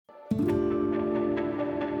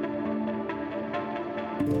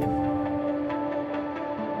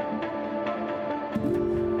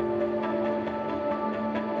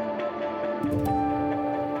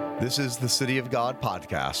This is the City of God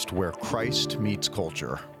podcast, where Christ meets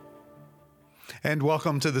culture. And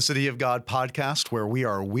welcome to the City of God podcast, where we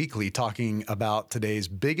are weekly talking about today's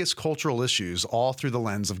biggest cultural issues, all through the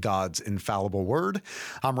lens of God's infallible word.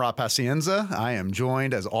 I'm Rob Pacienza. I am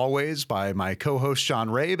joined, as always, by my co-host, John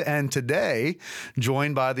Rabe, and today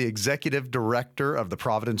joined by the executive director of the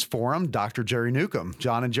Providence Forum, Dr. Jerry Newcombe.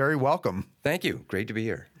 John and Jerry, welcome. Thank you. Great to be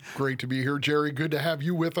here. Great to be here, Jerry. Good to have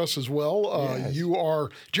you with us as well. Yes.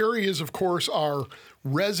 Jerry is, of course, our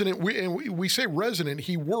resident. We say resident.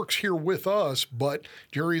 He works here with us, but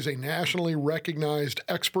Jerry is a nationally recognized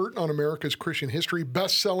expert on America's Christian history,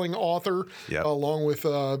 best-selling author, along with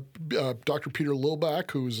Dr. Peter Lilback,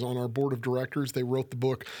 who's on our board of directors. They wrote the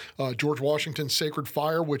book George Washington's Sacred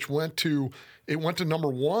Fire, which went to number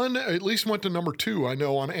one, at least went to number two, I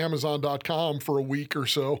know, on Amazon.com for a week or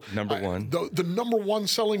so. Number one. The number one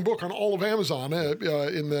selling book on all of Amazon give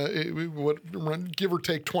or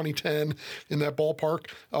take 2010, in that ballpark.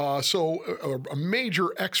 So a major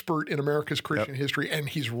expert in America's Christian history, and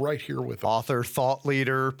he's right here with us. Author, thought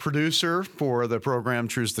leader, producer for the program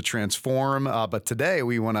Truths to Transform. But today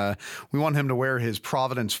we want him to wear his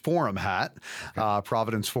Providence Forum hat.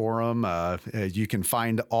 Providence Forum, you can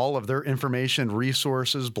find all of their information,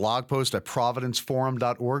 resources, blog post at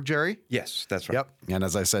providenceforum.org, Jerry? Yes, that's right. Yep. And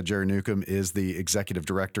as I said, Jerry Newcombe is the executive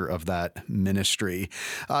director of that ministry.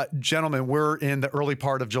 Gentlemen, we're in the early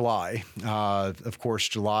part of July. Of course,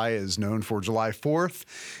 July is known for July 4th,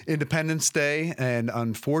 Independence Day, and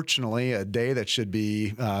unfortunately, a day that should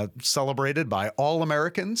be celebrated by all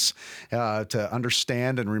Americans to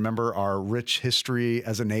understand and remember our rich history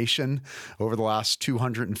as a nation over the last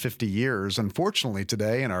 250 years. Unfortunately,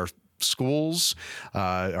 today in our schools,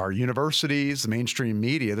 our universities, the mainstream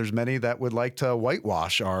media, there's many that would like to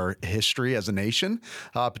whitewash our history as a nation,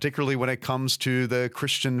 particularly when it comes to the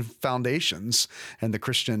Christian foundations and the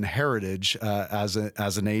Christian heritage as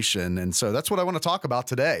a nation. And so that's what I want to talk about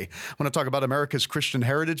today. I want to talk about America's Christian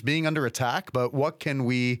heritage being under attack, but what can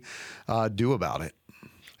we do about it?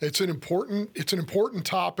 It's an important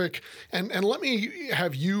topic, and let me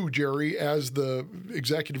have you, Jerry, as the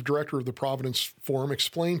executive director of the Providence Forum,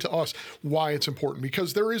 explain to us why it's important.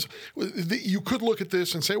 Because you could look at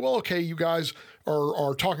this and say, well, okay, you guys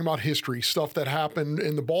are talking about history, stuff that happened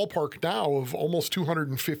in the ballpark now of almost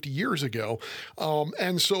 250 years ago,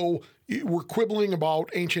 and so we're quibbling about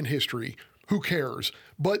ancient history. Who cares?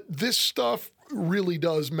 But this stuff really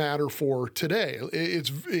does matter for today. It's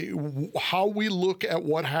how we look at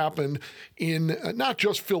what happened in not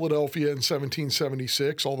just Philadelphia in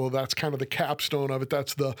 1776, although that's kind of the capstone of it.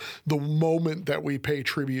 That's the moment that we pay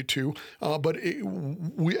tribute to. But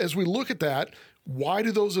as we look at that, why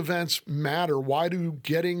do those events matter? Why does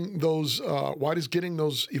getting those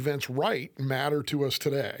events right matter to us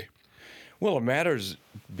today? Well, it matters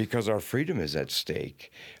because our freedom is at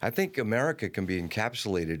stake. I think America can be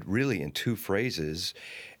encapsulated really in two phrases,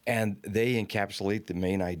 and they encapsulate the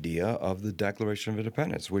main idea of the Declaration of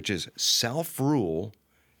Independence, which is self-rule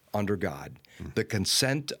under God, the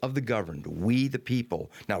consent of the governed, we the people.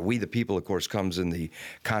 Now, we the people, of course, comes in the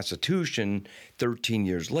Constitution 13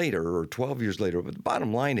 years later or 12 years later, but the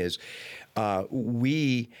bottom line is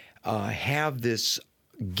we have this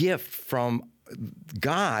gift from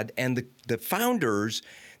God, and the founders,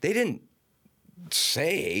 they didn't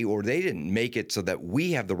say, or they didn't make it so that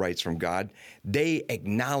we have the rights from God. They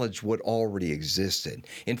acknowledged what already existed.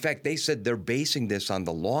 In fact, they said they're basing this on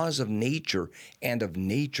the laws of nature and of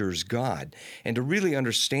nature's God. And to really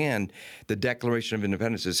understand the Declaration of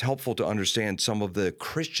Independence is helpful to understand some of the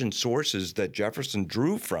Christian sources that Jefferson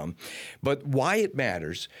drew from. But why it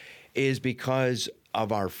matters is because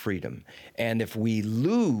of our freedom. And if we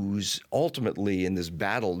lose ultimately in this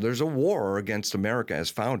battle, there's a war against America as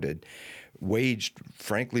founded, waged,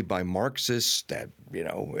 frankly, by Marxists that,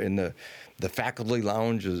 in the faculty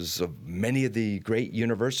lounges of many of the great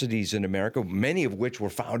universities in America, many of which were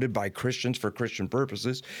founded by Christians for Christian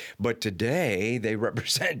purposes. But today they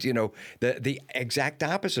represent, the exact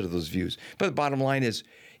opposite of those views. But the bottom line is,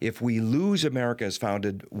 if we lose America as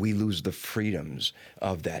founded, we lose the freedoms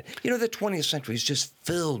of that. The 20th century is just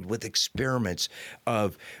filled with experiments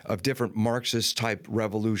of different Marxist-type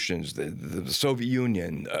revolutions, the Soviet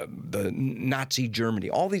Union, the Nazi Germany,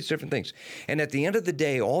 all these different things. And at the end of the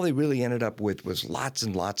day, all they really ended up with was lots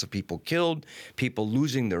and lots of people killed, people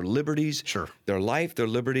losing their liberties, their life, their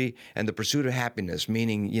liberty, and the pursuit of happiness,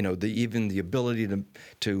 meaning, even the ability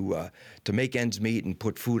to make ends meet and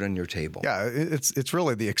put food on your table. Yeah, it's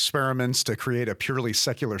really the experiments to create a purely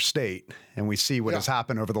secular state, and we see what has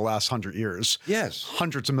happened over the last 100 years. Yes.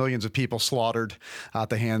 Hundreds of millions of people slaughtered at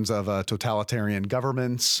the hands of totalitarian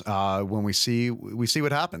governments. When we see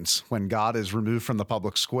what happens when God is removed from the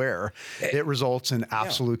public square, it results in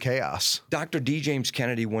absolute chaos. Dr. D. James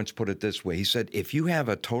Kennedy once put it this way. He said, if you have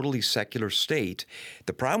a totally secular state,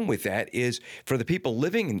 the problem with that is for the people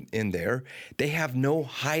living in there, they have no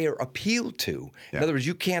higher appeal to. In other words,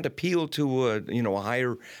 you can't appeal to a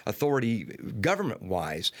higher authority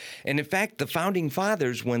government-wise. And in fact, the Founding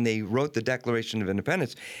Fathers, when they wrote the Declaration of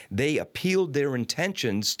Independence, they appealed their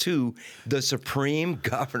intentions to the supreme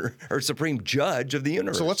governor or supreme judge of the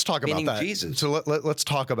universe. So let's talk about that. Jesus. So let's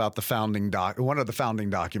talk about the one of the founding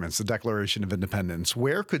documents, the Declaration of Independence.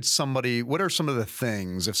 What are some of the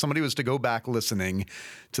things, if somebody was to go back listening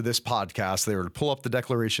to this podcast, they were to pull up the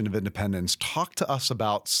Declaration of Independence, talk to us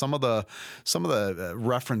about some of the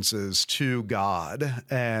references to God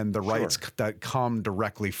and the rights that come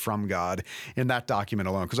directly from God in that document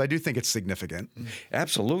alone, because I do think it's significant.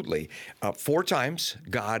 Absolutely. 4 times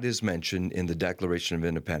God is mentioned in the Declaration of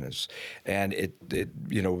Independence. And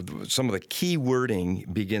some of the key wording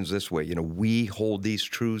begins this way. We hold these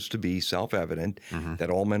truths to be self-evident, that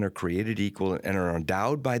all men are created equal and are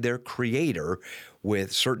endowed by their Creator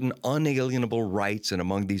with certain unalienable rights, and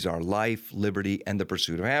among these are life, liberty, and the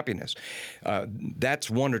pursuit of happiness. That's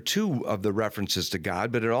one or two of the references to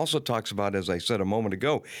God, but it also talks about, as I said a moment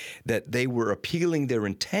ago, that they were appealing their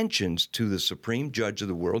intentions to the supreme judge of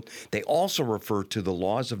the world. They also refer to the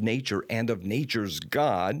laws of nature and of nature's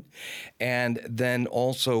God. And then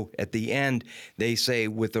also at the end, they say,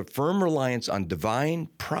 with a firm reliance on divine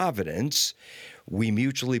providence, we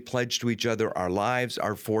mutually pledge to each other our lives,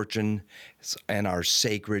 our fortune, and our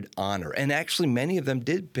sacred honor. And actually, many of them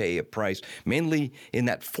did pay a price, mainly in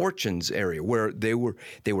that fortunes area, where they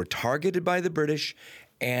were targeted by the British,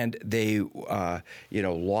 and they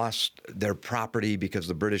lost their property because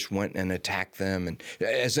the British went and attacked them. And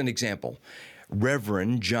as an example,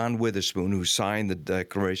 Reverend John Witherspoon, who signed the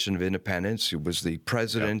Declaration of Independence, who was the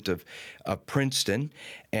president of Princeton,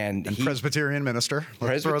 and Presbyterian minister.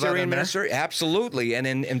 Presbyterian minister, absolutely. And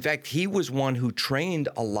in fact, he was one who trained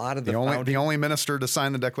a lot of the only minister to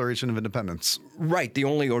sign the Declaration of Independence. Right, the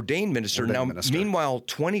only ordained minister. Meanwhile,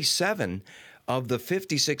 27 of the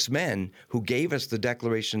 56 men who gave us the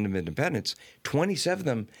Declaration of Independence, 27 of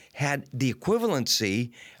them had the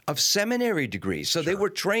equivalency of seminary degrees. So they were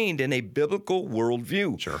trained in a biblical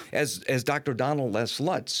worldview. Sure. As Dr. Donald S.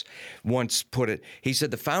 Lutz once put it, he said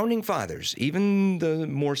the Founding Fathers, even the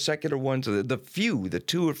more secular ones, the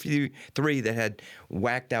 2 or 3 that had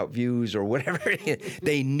whacked out views or whatever,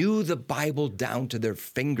 they knew the Bible down to their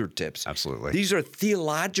fingertips. Absolutely. These are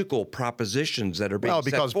theological propositions that are being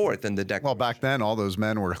set forth in the Declaration. Well, back then, all those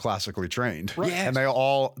men were classically trained. Right. Yes. And they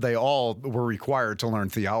all were required to learn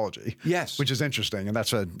theology. Yes. Which is interesting. And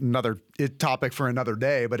that's another topic for another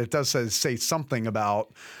day, but it does say something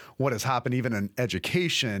about what has happened even in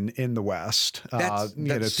education in the West.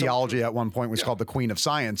 Theology at one point was called the Queen of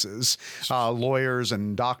Sciences. Lawyers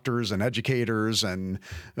and doctors and educators and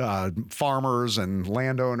farmers and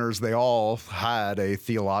landowners, they all had a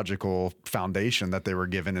theological foundation that they were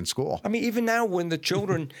given in school. I mean, even now when the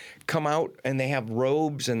children come out and they have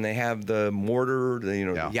robes and they have the mortar, the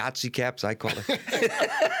Yahtzee caps, I call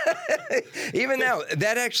it. Even now,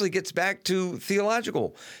 that actually gets back to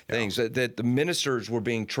theological things, that the ministers were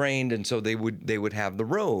being trained, and so they would have the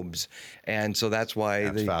robes, and so that's why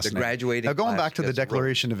the graduating. Now, going back to the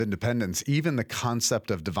Declaration of Independence, even the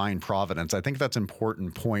concept of divine providence, I think that's an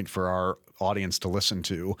important point for our audience to listen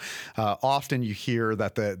to. Often you hear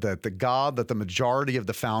that the God that the majority of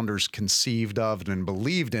the founders conceived of and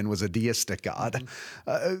believed in was a deistic God.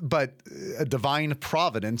 But a divine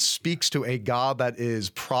providence speaks to a God that is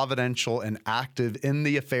providential and active in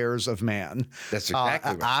the affairs of man. That's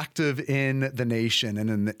exactly right. Active in the nation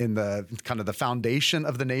and in the kind of the foundation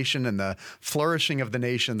of the nation and the flourishing of the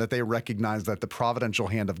nation, that they recognize that the providential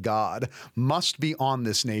hand of God must be on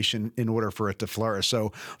this nation in order for it to flourish.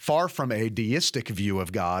 So far from a deistic view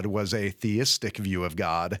of God was a theistic view of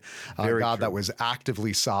God, a God that was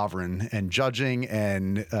actively sovereign and judging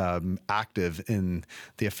and active in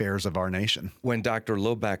the affairs of our nation. When Dr.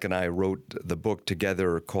 Loback and I wrote the book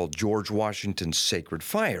together called George Washington's Sacred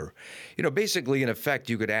Fire, basically in effect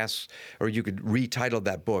you could ask, or you could retitle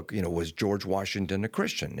that book, was George Washington a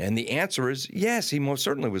Christian? And the answer is yes, he most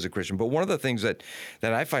certainly was a Christian. But one of the things that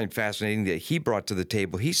I find fascinating that he brought to the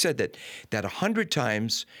table, he said that 100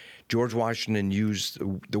 times George Washington used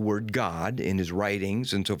the word God in his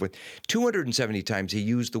writings and so forth. 270 times he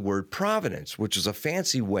used the word providence, which is a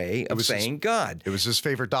fancy way of saying God. It was his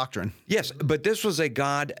favorite doctrine. Yes, but this was a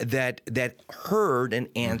God that heard and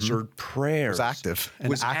answered prayers. It was active,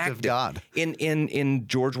 an active God. In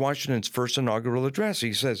George Washington's first inaugural address,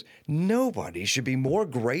 he says, nobody should be more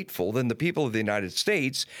grateful than the people of the United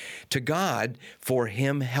States to God for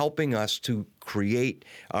him helping us to create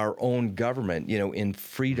our own government, in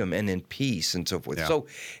freedom and in peace and so forth. Yeah. So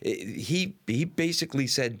he basically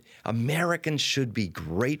said Americans should be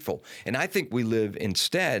grateful. And I think we live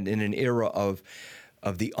instead in an era of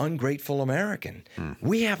the ungrateful American.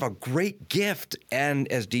 We have a great gift, and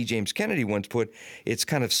as D. James Kennedy once put, it's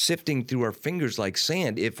kind of sifting through our fingers like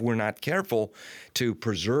sand if we're not careful to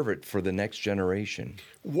preserve it for the next generation.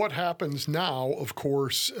 What happens now, of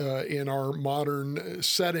course, in our modern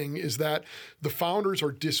setting is that the founders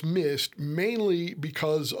are dismissed mainly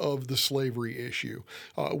because of the slavery issue.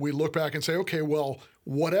 We look back and say, okay, well,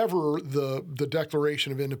 whatever the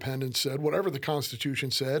Declaration of Independence said, whatever the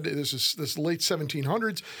Constitution said, this late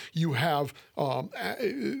 1700s, you have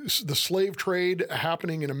the slave trade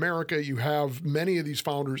happening in America. You have many of these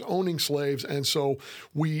founders owning slaves, and so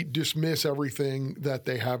we dismiss everything that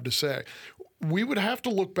they have to say. We would have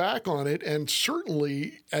to look back on it and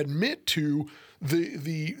certainly admit to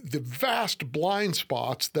the vast blind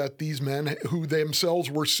spots that these men, who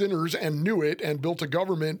themselves were sinners and knew it and built a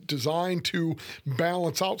government designed to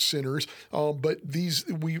balance out sinners, but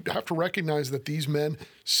we have to recognize that these men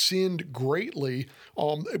sinned greatly.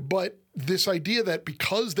 But this idea that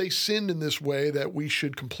because they sinned in this way that we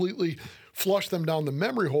should completely flush them down the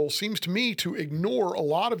memory hole seems to me to ignore a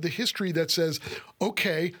lot of the history that says,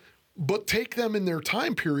 okay, but take them in their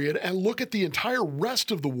time period and look at the entire rest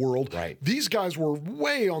of the world. Right. These guys were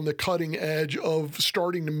way on the cutting edge of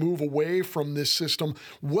starting to move away from this system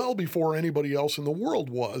well before anybody else in the world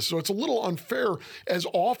was. So it's a little unfair, as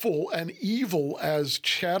awful and evil as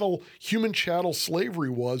human chattel slavery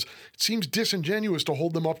was. It seems disingenuous to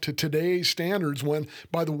hold them up to today's standards when,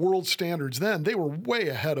 by the world's standards then, they were way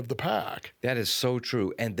ahead of the pack. That is so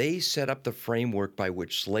true. And they set up the framework by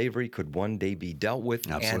which slavery could one day be dealt with.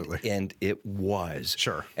 Absolutely. And it was.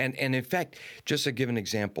 Sure. And in fact, just to give an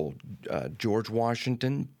example, George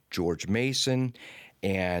Washington, George Mason,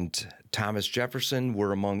 and Thomas Jefferson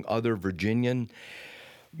were among other Virginian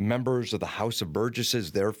members of the House of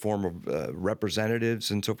Burgesses, their form of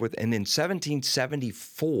representatives and so forth. And in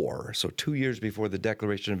 1774, so 2 years before the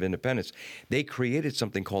Declaration of Independence, they created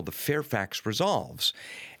something called the Fairfax Resolves.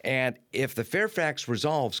 And if the Fairfax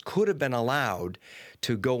Resolves could have been allowed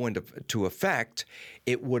to go into effect,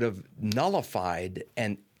 it would have nullified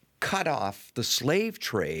and cut off the slave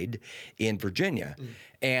trade in Virginia.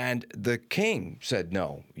 And the king said,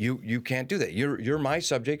 no, you can't do that. You're my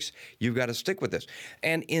subjects. You've got to stick with this.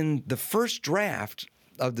 And in the first draft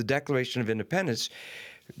of the Declaration of Independence,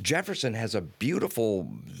 Jefferson has a beautiful,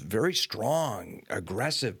 very strong,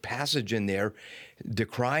 aggressive passage in there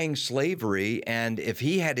decrying slavery, and if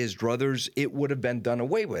he had his druthers, it would have been done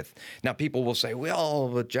away with. Now, people will say, well,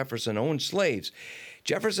 but Jefferson owned slaves.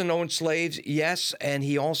 Jefferson owned slaves, yes, and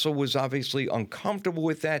he also was obviously uncomfortable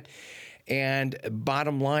with that. And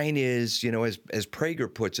bottom line is, as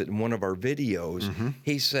Prager puts it in one of our videos,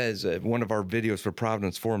 he says, one of our videos for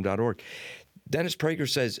providenceforum.org, Dennis Prager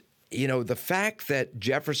says, the fact that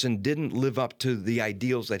Jefferson didn't live up to the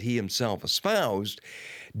ideals that he himself espoused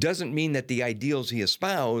doesn't mean that the ideals he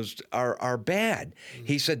espoused are bad.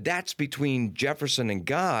 He said that's between Jefferson and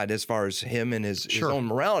God as far as him and his own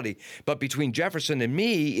morality. But between Jefferson and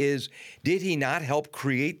me is, did he not help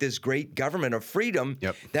create this great government of freedom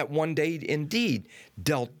that one day indeed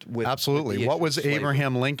dealt with? Absolutely. With what was slavery.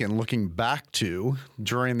 Abraham Lincoln looking back to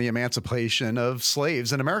during the emancipation of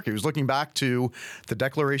slaves in America? He was looking back to the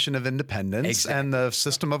Declaration of Independence and the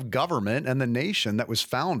system of government and the nation that was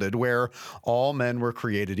founded where all men were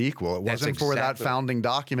created equal. It wasn't for that founding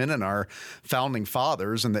document and our founding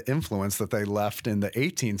fathers and the influence that they left in the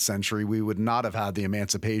 18th century, we would not have had the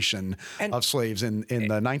emancipation of slaves in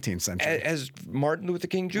the 19th century. As Martin Luther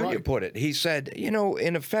King Jr. put it, he said,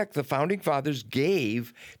 in effect, the founding fathers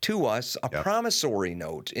gave to us a promissory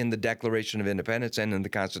note in the Declaration of Independence and in the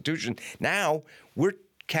Constitution. Now we're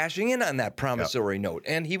cashing in on that promissory note.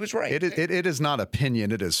 And he was right. It is not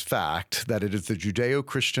opinion, it is fact that it is the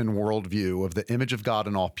Judeo-Christian worldview of the image of God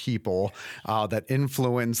in all people that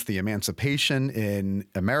influenced the emancipation in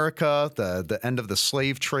America, the end of the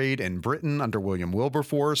slave trade in Britain under William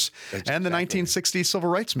Wilberforce, and the 1960s civil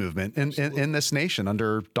rights movement in this nation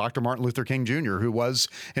under Dr. Martin Luther King Jr., who was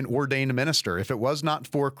an ordained minister. If it was not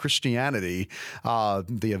for Christianity,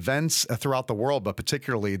 the events throughout the world, but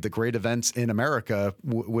particularly the great events in America,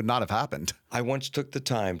 would not have happened. I once took the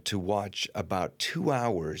time to watch about 2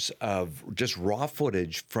 hours of just raw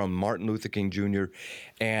footage from Martin Luther King Jr.,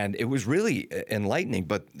 and it was really enlightening,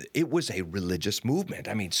 but it was a religious movement.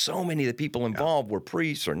 I mean, so many of the people involved were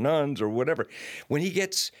priests or nuns or whatever. When he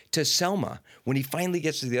gets to Selma, when he finally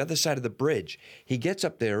gets to the other side of the bridge, he gets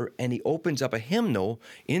up there and he opens up a hymnal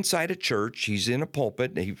inside a church. He's in a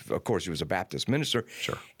pulpit. Of course, he was a Baptist minister.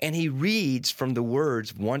 Sure. And he reads from the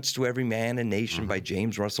words, "Once to Every Man and Nation" by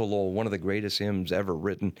James Russell Lowell, one of the greatest hymns ever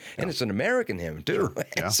written. And it's an American hymn, too. Sure.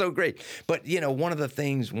 It's so great. But, one of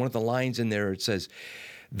the lines in there, it says,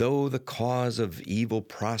 "Though the cause of evil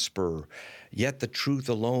prosper, yet the truth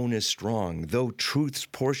alone is strong. Though truth's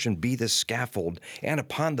portion be the scaffold, and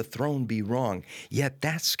upon the throne be wrong, yet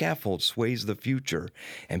that scaffold sways the future.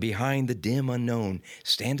 And behind the dim unknown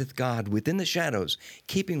standeth God within the shadows,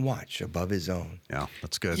 keeping watch above his own." Yeah,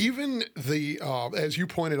 that's good. Even as you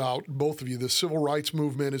pointed out, both of you, the civil rights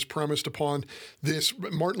movement is premised upon this.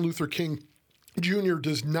 Martin Luther King Jr.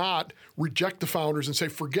 does not reject the founders and say,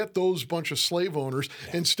 forget those bunch of slave owners.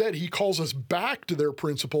 Yeah. Instead, he calls us back to their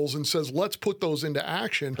principles and says, let's put those into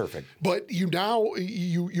action. Perfect. But you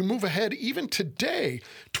move ahead even today,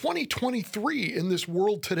 2023, in this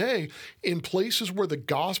world today, in places where the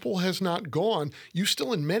gospel has not gone, you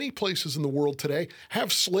still in many places in the world today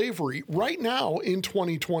have slavery right now in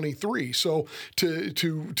 2023. So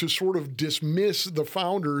to sort of dismiss the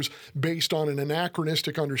founders based on an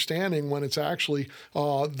anachronistic understanding when it's actually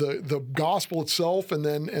the gospel itself, and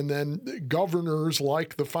then governors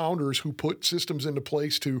like the founders who put systems into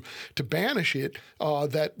place to banish it,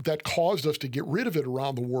 that caused us to get rid of it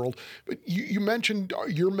around the world. But you mentioned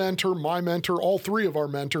your mentor, my mentor, all three of our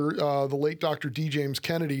mentor, the late Dr. D. James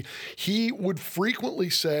Kennedy. He would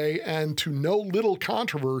frequently say, and to no little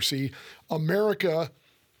controversy, America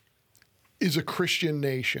is a Christian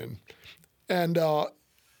nation, and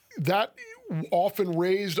that often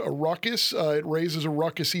raised a ruckus. It raises a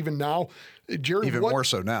ruckus even now. Jerry, even more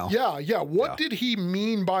so now. Yeah. What did he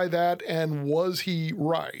mean by that, and was he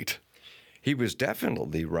right? He was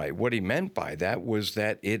definitely right. What he meant by that was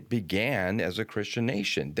that it began as a Christian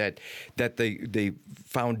nation, that the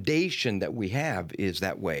foundation that we have is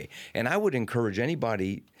that way. And I would encourage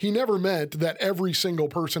anybody. He never meant that every single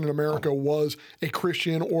person in America was a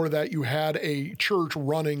Christian or that you had a church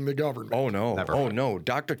running the government. Oh, no. Never. No.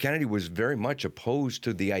 Dr. Kennedy was very much opposed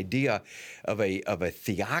to the idea of a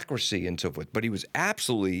theocracy and so forth, but he was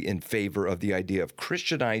absolutely in favor of the idea of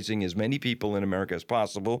Christianizing as many people in America as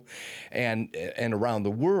possible, and around the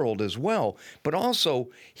world as well. But also,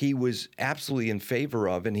 he was absolutely in favor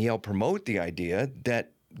of, and he helped promote the idea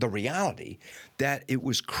that the reality that it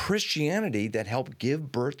was Christianity that helped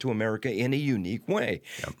give birth to America in a unique way.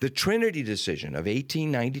 Yep. The Trinity decision of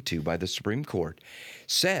 1892 by the Supreme Court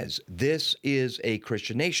says this is a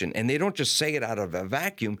Christian nation. And they don't just say it out of a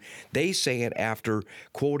vacuum. They say it after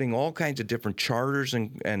quoting all kinds of different charters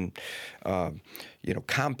and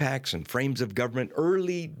compacts and frames of government,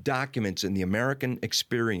 early documents in the American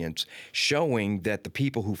experience showing that the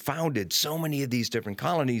people who founded so many of these different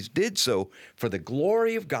colonies did so for the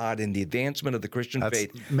glory of God and the advancement of the Christian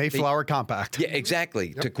faith. Mayflower Compact. Yeah,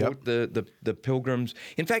 exactly. Yep. To quote the Pilgrims.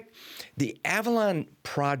 In fact, the Avalon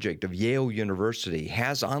Project of Yale University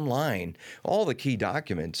has online all the key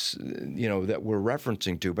documents, that we're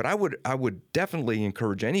referencing to. But I would definitely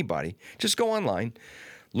encourage anybody, just go online,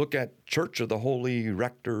 look at Church of the Holy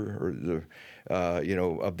Rector or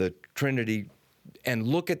of the Trinity, and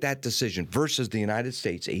look at that decision versus the United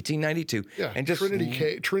States, 1892. Yeah, and just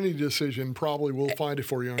Trinity decision, probably will find it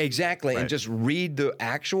for you. Exactly, right. And just read the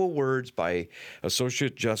actual words by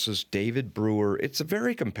Associate Justice David Brewer. It's a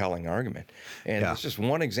very compelling argument, and it's just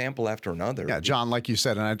one example after another. Yeah, John, like you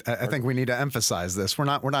said, and I think we need to emphasize this. We're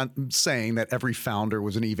not saying that every founder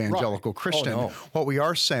was an evangelical Christian. Oh, no. What we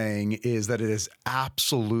are saying is that it is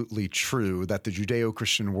absolutely true that the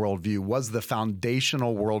Judeo-Christian worldview was the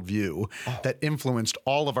foundational worldview that influenced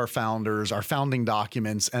all of our founders, our founding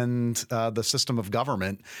documents, and the system of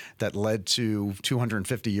government that led to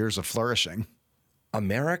 250 years of flourishing.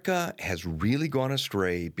 America has really gone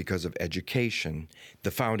astray because of education.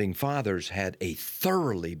 The founding fathers had a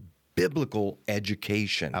thoroughly biblical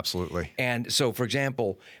education. Absolutely. And so, for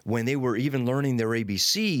example, when they were even learning their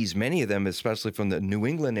ABCs, many of them, especially from the New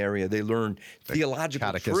England area, they learned theological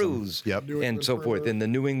catechism. truths Yep. and so forth. In the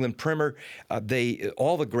New England Primer,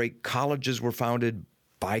 all the great colleges were founded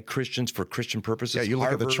by Christians for Christian purposes. Yeah, you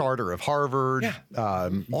look at the charter of Harvard,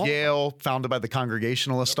 Yale, founded by the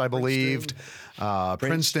Congregationalists, I believed.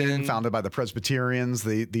 Princeton, founded by the Presbyterians.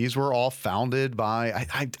 These were all founded by,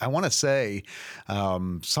 I want to say,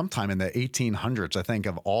 sometime in the 1800s, I think,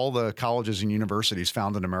 of all the colleges and universities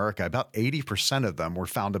founded in America, about 80% of them were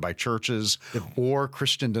founded by churches or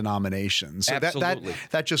Christian denominations. So Absolutely.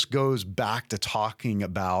 that just goes back to talking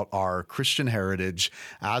about our Christian heritage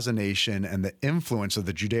as a nation and the influence of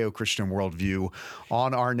the Judeo-Christian worldview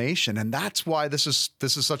on our nation. And that's why this is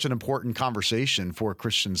such an important conversation for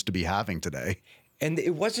Christians to be having today. And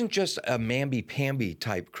it wasn't just a mamby-pamby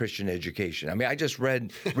type Christian education. I mean, I just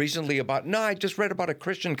read recently about a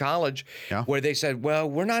Christian college where they said, well,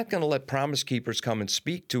 we're not going to let Promise Keepers come and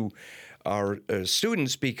speak to our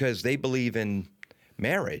students because they believe in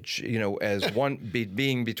marriage, as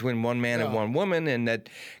being between one man and one woman, and that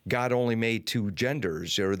God only made two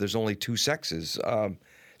genders, or there's only two sexes.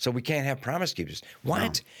 So we can't have Promise Keepers.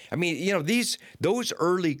 What? No. I mean, those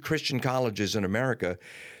early Christian colleges in America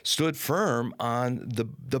stood firm on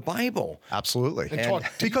the Bible. Absolutely. And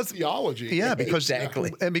taught theology. Yeah, because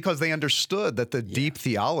exactly. And because they understood that the deep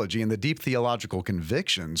theology and the deep theological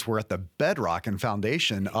convictions were at the bedrock and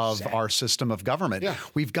foundation of our system of government. Yeah.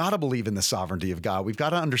 We've got to believe in the sovereignty of God. We've got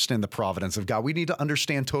to understand the providence of God. We need to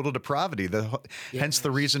understand total depravity, hence the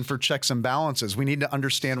reason for checks and balances. We need to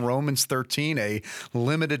understand Romans 13, a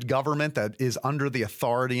limited government that is under the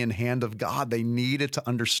authority and hand of God. They needed to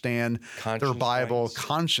understand their Bible,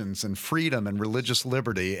 conscience and freedom and religious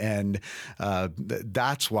liberty. And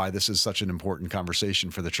that's why this is such an important conversation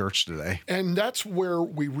for the church today. And that's where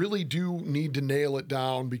we really do need to nail it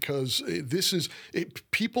down, because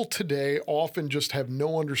people today often just have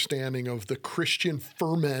no understanding of the Christian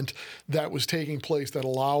ferment that was taking place that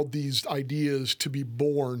allowed these ideas to be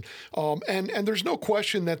born. And there's no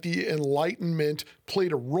question that the Enlightenment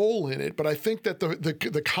played a role in it, but I think that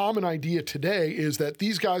the common idea today is that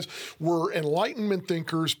these guys were Enlightenment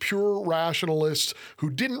thinkers, pure rationalists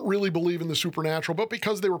who didn't really believe in the supernatural, but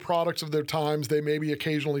because they were products of their times, they maybe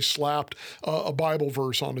occasionally slapped a Bible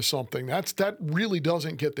verse onto something. That really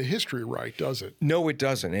doesn't get the history right, does it? No, it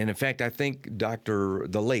doesn't. And in fact, I think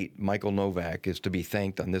the late Michael Novak is to be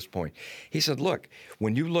thanked on this point. He said, look,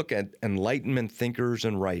 when you look at Enlightenment thinkers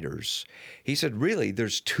and writers, he said, really,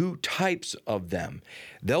 there's two types of them.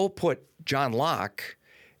 They'll put John Locke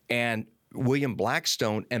and William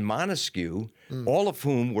Blackstone and Montesquieu, all of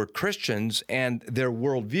whom were Christians and their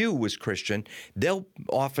worldview was Christian. They'll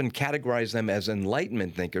often categorize them as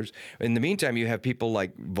Enlightenment thinkers. In the meantime, you have people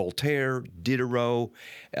like Voltaire, Diderot,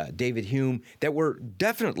 David Hume, that were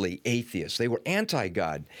definitely atheists. They were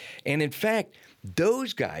anti-God. And in fact,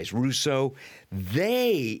 those guys, Rousseau,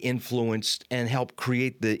 they influenced and helped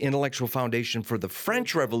create the intellectual foundation for the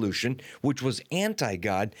French Revolution, which was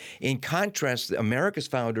anti-God. In contrast, America's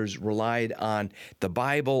founders relied on the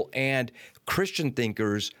Bible and Christian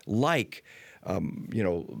thinkers like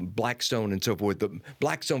Blackstone and so forth.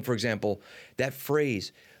 Blackstone, for example, that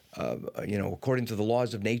phrase, according to the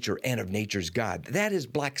laws of nature and of nature's God. That is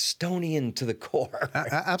Blackstonian to the core.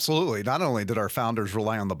 Absolutely. Not only did our founders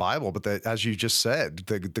rely on the Bible, but as you just said,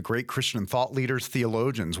 the great Christian thought leaders,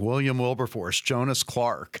 theologians, William Wilberforce, Jonas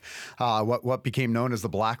Clark, what became known as the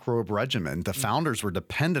Black Robe Regiment, the founders were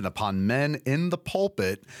dependent upon men in the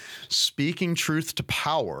pulpit speaking truth to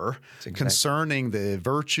power concerning the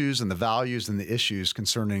virtues and the values and the issues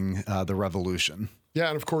concerning the revolution. Yeah,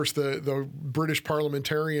 and of course, the British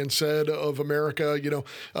parliamentarian said of America,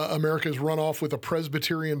 America's run off with a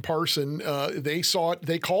Presbyterian parson. They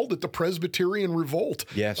called it the Presbyterian Revolt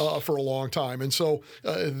for a long time. And so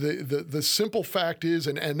the simple fact is,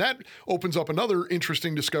 and that opens up another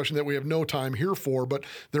interesting discussion that we have no time here for, but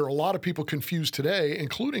there are a lot of people confused today,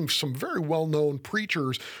 including some very well-known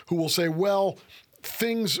preachers who will say, well,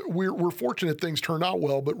 we're fortunate things turned out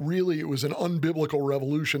well, but really it was an unbiblical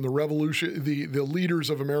revolution. The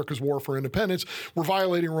leaders of America's war for independence were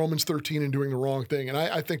violating Romans 13 and doing the wrong thing. And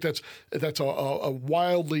I think that's a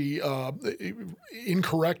wildly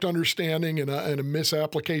incorrect understanding and a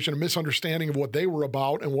misapplication, a misunderstanding of what they were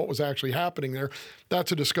about and what was actually happening there.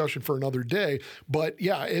 That's a discussion for another day. But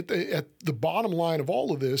yeah, at the bottom line of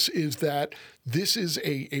all of this is that this is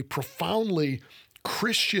a profoundly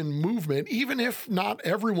Christian movement, even if not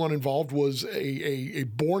everyone involved was a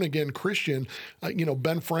born again Christian.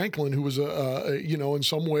 Ben Franklin, who was in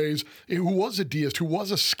some ways, who was a deist, who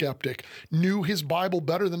was a skeptic, knew his Bible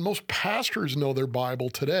better than most pastors know their Bible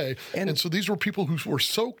today. And so these were people who were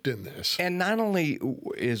soaked in this. And not only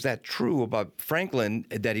is that true about Franklin,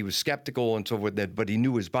 that he was skeptical and so forth, but he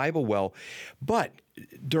knew his Bible well, but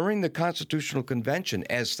during the Constitutional Convention,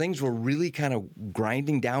 as things were really kind of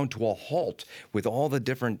grinding down to a halt with all the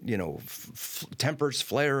different, tempers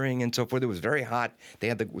flaring and so forth, it was very hot. They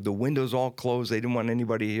had the windows all closed. They didn't want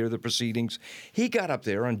anybody to hear the proceedings. He got up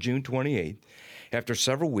there on June 28th after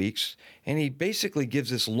several weeks, and he basically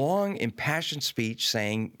gives this long, impassioned speech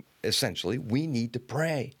saying, essentially, we need to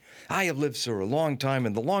pray. I have lived for a long time,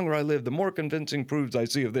 and the longer I live, the more convincing proofs I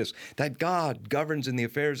see of this, that God governs in the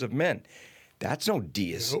affairs of men. That's no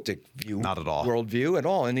deistic view, not at all, worldview at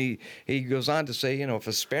all. And he goes on to say, if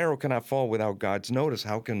a sparrow cannot fall without God's notice,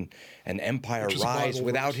 how can an empire rise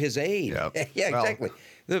without His aid? Yep. Yeah, exactly.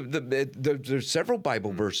 There's several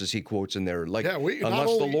Bible verses he quotes in there, like,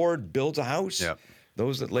 unless the Lord builds a house. Yep.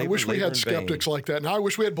 Those that labor, I wish we had skeptics like that. Now I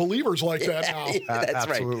wish we had believers like that now. That's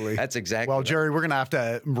absolutely right. That's exactly Well, right. Jerry, we're going to have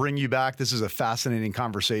to bring you back. This is a fascinating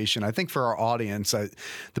conversation. I think for our audience,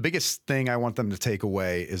 the biggest thing I want them to take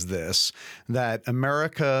away is this, that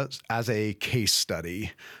America as a case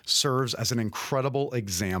study serves as an incredible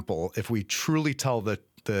example if we truly tell the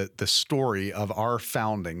story of our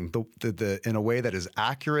founding in a way that is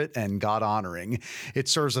accurate and God-honoring. It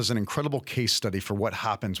serves as an incredible case study for what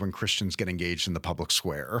happens when Christians get engaged in the public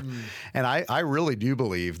square. And I really do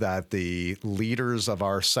believe that the leaders of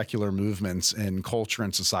our secular movements in culture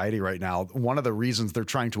and society right now, one of the reasons they're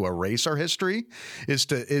trying to erase our history is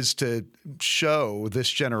to show this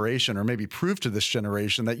generation, or maybe prove to this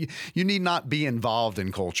generation, that you need not be involved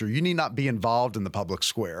in culture. You need not be involved in the public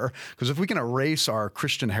square. Because if we can erase our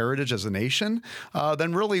Christian heritage as a nation,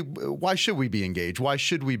 then really, why should we be engaged? Why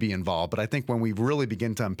should we be involved? But I think when we really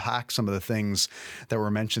begin to unpack some of the things that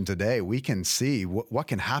were mentioned today, we can see what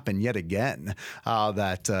can happen yet again,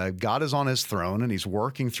 that God is on His throne and He's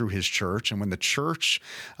working through His church. And when the church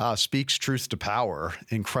speaks truth to power,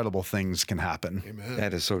 incredible things can happen. Amen.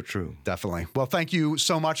 That is so true. Definitely. Well, thank you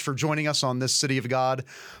so much for joining us on this City of God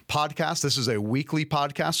podcast. This is a weekly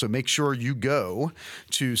podcast, so make sure you go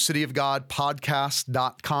to cityofgodpodcast.com,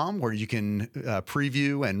 where you can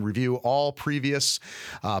preview and review all previous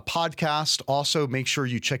podcasts. Also, make sure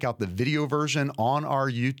you check out the video version on our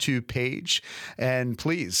YouTube page. And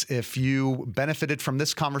please, if you benefited from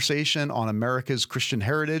this conversation on America's Christian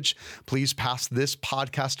heritage, please pass this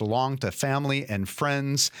podcast along to family and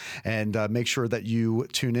friends, and make sure that you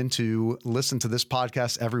tune in to listen to this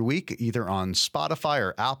podcast every week, either on Spotify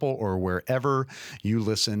or Apple or wherever you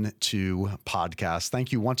listen to podcasts.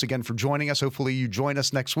 Thank you once again for joining us. Hopefully you join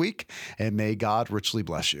us next week, and may God richly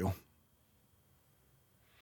bless you.